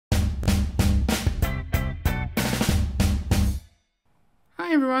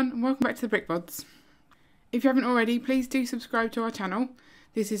Hi everyone and welcome back to the Brick Mods. If you haven't already, please do subscribe to our channel.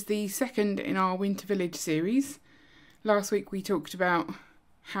 This is the second in our Winter Village series. Last week we talked about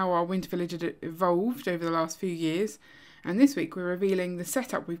how our Winter Village had evolved over the last few years, and this week we're revealing the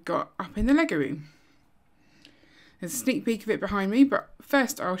setup we've got up in the Lego room. There's a sneak peek of it behind me, but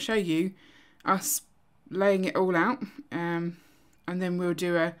first I'll show you us laying it all out, and then we'll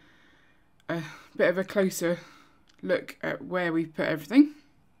do a bit of a closer look at where we've put everything.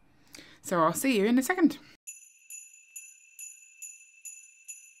 So I'll see you in a second.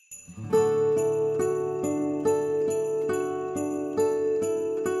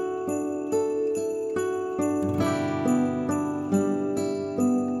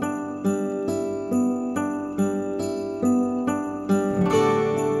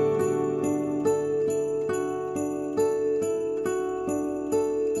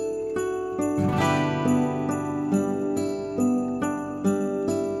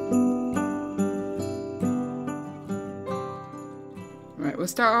 Right, we'll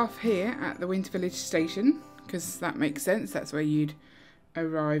start off here at the Winter Village station, because that makes sense, that's where you'd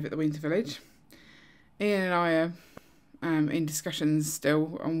arrive at the Winter Village. Ian and I are in discussions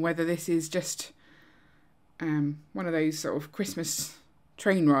still on whether this is just one of those sort of Christmas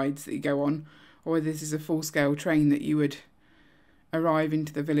train rides that you go on, or whether this is a full-scale train that you would arrive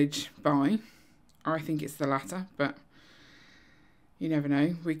into the village by. I think it's the latter, but you never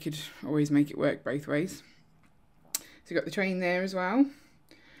know, we could always make it work both ways. So you've got the train there as well.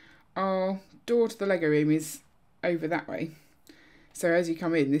 Our door to the Lego room is over that way. So as you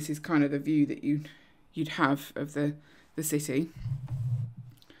come in, this is kind of the view that you'd have of the city.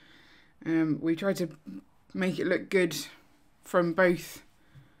 We tried to make it look good from both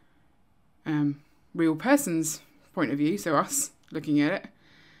real person's point of view, so us looking at it,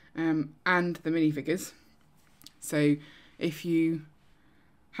 and the minifigures. So if you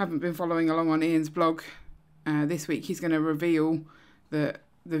haven't been following along on Ian's blog, this week he's going to reveal the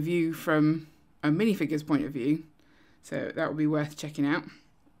view from a minifigure's point of view, so that will be worth checking out.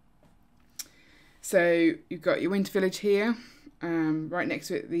 So you've got your Winter Village here, right next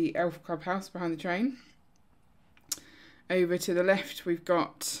to it the Elf Clubhouse behind the train. Over to the left we've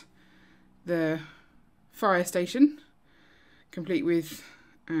got the fire station, complete with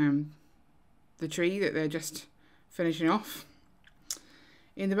the tree that they're just finishing off.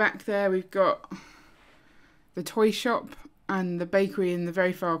 In the back there we've got the toy shop and the bakery in the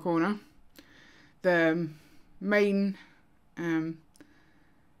very far corner. The main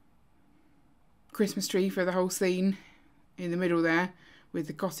Christmas tree for the whole scene in the middle there, with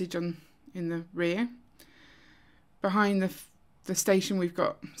the cottage in the rear. Behind the station we've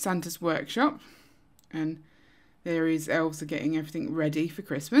got Santa's workshop, and there is elves are getting everything ready for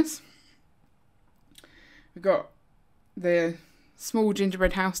Christmas. We've got the small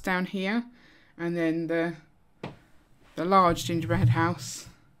gingerbread house down here, and then the large gingerbread house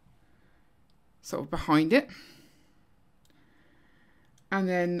sort of behind it, and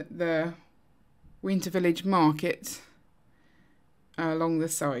then the Winter Village market along the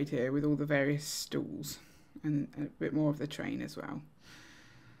side here with all the various stalls and a bit more of the train as well.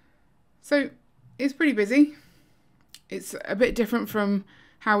 So it's pretty busy. It's a bit different from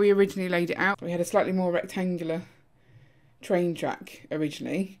how we originally laid it out. We had a slightly more rectangular train track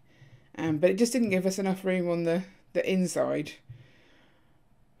originally, but it just didn't give us enough room on the inside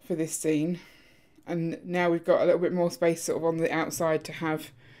for this scene, and now we've got a little bit more space sort of on the outside to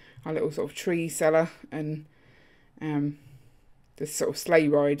have our little sort of tree cellar and this sort of sleigh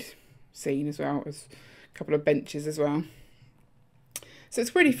ride scene as well, as a couple of benches as well. So it's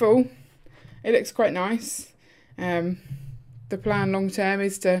pretty full. It looks quite nice. The plan long term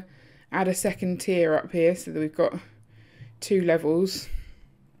is to add a second tier up here so that we've got 2 levels.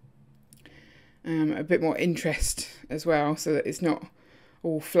 A bit more interest as well, so that it's not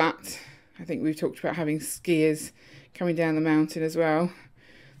all flat. I think we've talked about having skiers coming down the mountain as well.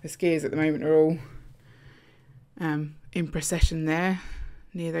 The skiers at the moment are all in procession there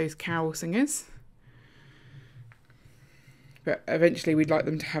near those carol singers, but eventually we'd like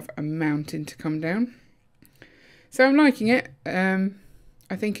them to have a mountain to come down. So I'm liking it.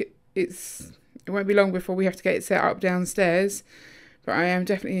 I think it won't be long before we have to get it set up downstairs. But I am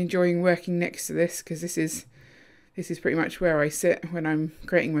definitely enjoying working next to this, because this is pretty much where I sit when I'm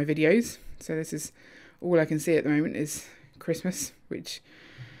creating my videos. So this is all I can see at the moment is Christmas, which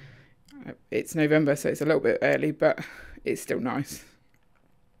it's November, so it's a little bit early, but it's still nice.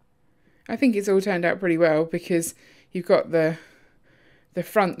 I think it's all turned out pretty well, because you've got the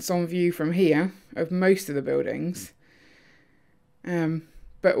fronts on view from here of most of the buildings,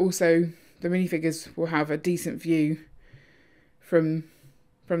 but also the minifigures will have a decent view from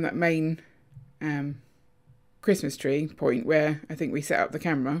from that main Christmas tree point where I think we set up the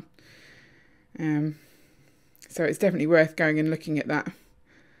camera. So it's definitely worth going and looking at that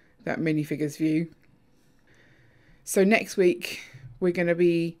minifigures view. So next week we're going to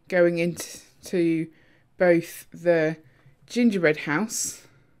be going into both the gingerbread house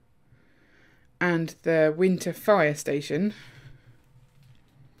and the winter fire station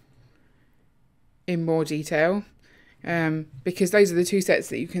in more detail, because those are the two sets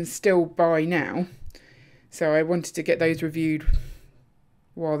that you can still buy now. So I wanted to get those reviewed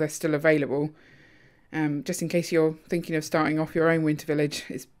while they're still available. Just in case you're thinking of starting off your own winter village,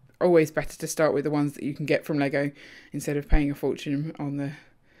 it's always better to start with the ones that you can get from Lego instead of paying a fortune on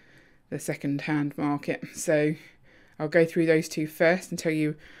the second-hand market. So I'll go through those two first and tell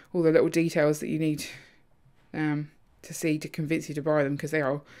you all the little details that you need to see to convince you to buy them, because they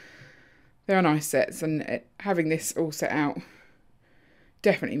are nice sets, and having this all set out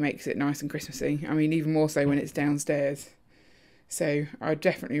definitely makes it nice and Christmassy. I mean, even more so when it's downstairs. So I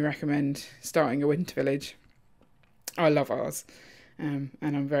definitely recommend starting a winter village. I love ours, and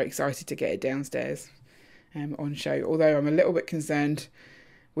I'm very excited to get it downstairs on show. Although I'm a little bit concerned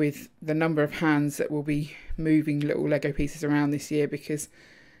with the number of hands that will be moving little Lego pieces around this year, because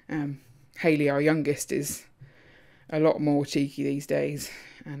Hayley, our youngest, is a lot more cheeky these days,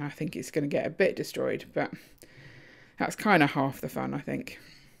 and I think it's going to get a bit destroyed, but that's kind of half the fun, I think.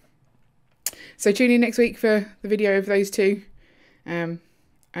 So tune in next week for the video of those two. And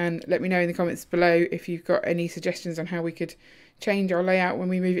let me know in the comments below if you've got any suggestions on how we could change our layout when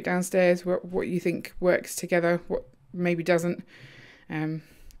we move it downstairs, what you think works together, what maybe doesn't. And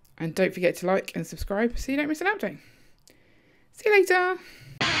don't forget to like and subscribe so you don't miss an update. See you later.